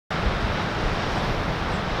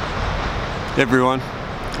Hey everyone,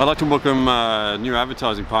 I'd like to welcome a new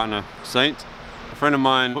advertising partner, Saint. A friend of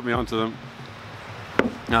mine put me onto them.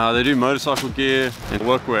 They do motorcycle gear and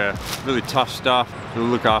workwear, really tough stuff. It'll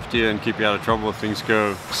look after you and keep you out of trouble if things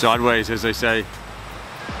go sideways, as they say.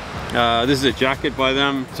 This is a jacket by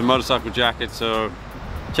them. It's a motorcycle jacket, so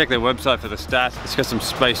check their website for the stats. It's got some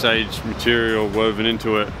space age material woven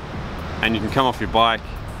into it, and you can come off your bike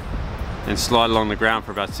and slide along the ground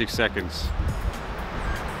for about 6 seconds.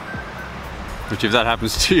 Which, if that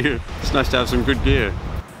happens to you, it's nice to have some good gear.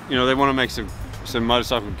 You know, they want to make some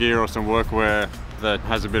motorcycle gear or some workwear that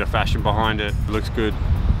has a bit of fashion behind it. It looks good.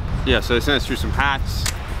 Yeah, so they sent us through some hats,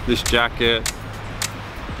 this jacket.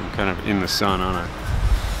 I'm kind of in the sun, aren't I?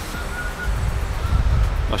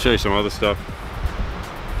 I'll show you some other stuff.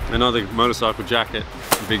 Another motorcycle jacket,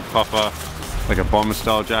 a big puffer, like a bomber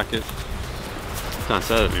style jacket. Can't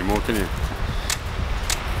say that anymore, can you?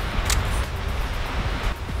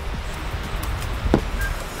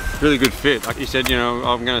 Really good fit. Like you said, you know,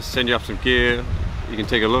 I'm going to send you up some gear. You can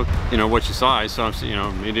take a look. You know, what's your size? So I'm, you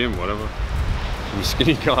know, medium, whatever. I'm a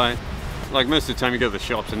skinny guy. Like most of the time you go to the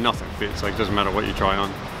shops and nothing fits. Like, it doesn't matter what you try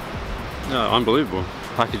on. No, unbelievable.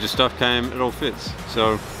 Package of stuff came, it all fits.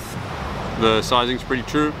 So the sizing's pretty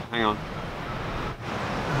true. Hang on.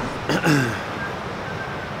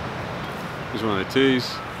 Here's one of the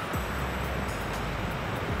tees.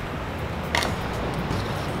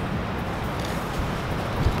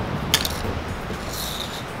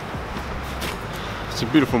 It's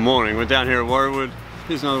a beautiful morning. We're down here at Warrwood.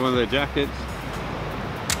 Here's another one of their jackets.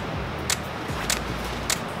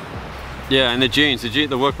 Yeah, and the jeans, the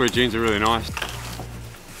workwear jeans are really nice.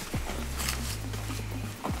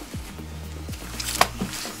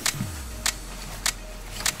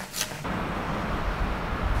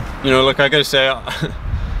 You know, look, I gotta say,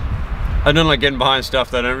 I don't like getting behind stuff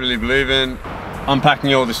that I don't really believe in.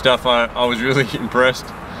 Unpacking all this stuff, I was really impressed,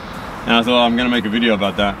 and I thought I'm gonna make a video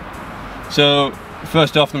about that. So,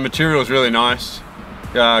 first off, the material is really nice.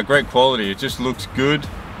 Great quality. It just looks good.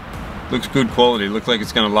 Looks good quality. Looks like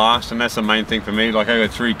it's gonna last, and that's the main thing for me. Like, I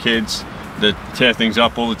got 3 kids that tear things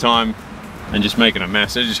up all the time and just making a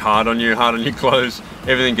mess. They're just hard on your clothes.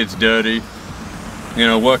 Everything gets dirty. You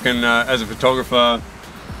know, working as a photographer,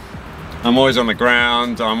 I'm always on the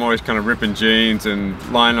ground. I'm always kind of ripping jeans and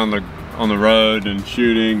lying on the road and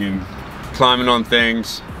shooting and climbing on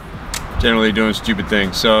things, generally doing stupid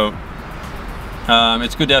things. So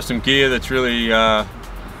it's good to have some gear that's really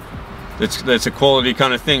that's a quality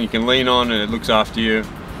kind of thing you can lean on and it looks after you.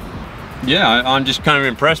 Yeah, I'm just kind of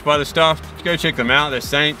impressed by the stuff. Go check them out. They're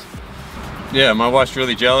Saint. Yeah, my wife's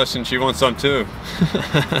really jealous and she wants some too.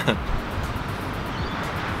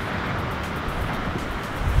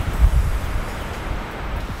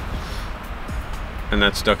 And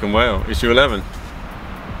that's Stuck in Whale, issue 11.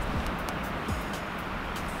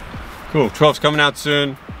 Cool, 12's coming out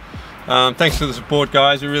soon. Thanks for the support,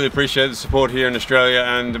 guys. We really appreciate the support here in Australia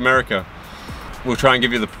and America. We'll try and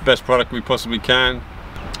give you the best product we possibly can.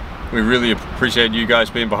 We really appreciate you guys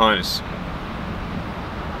being behind us.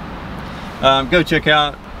 Go check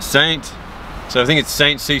out Saint. So I think it's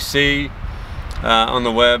Saint CC on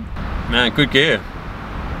the web. Man, good gear.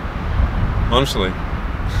 Honestly.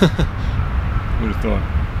 Would have thought.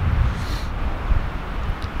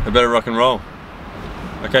 I better rock and roll.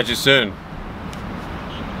 I'll catch you soon.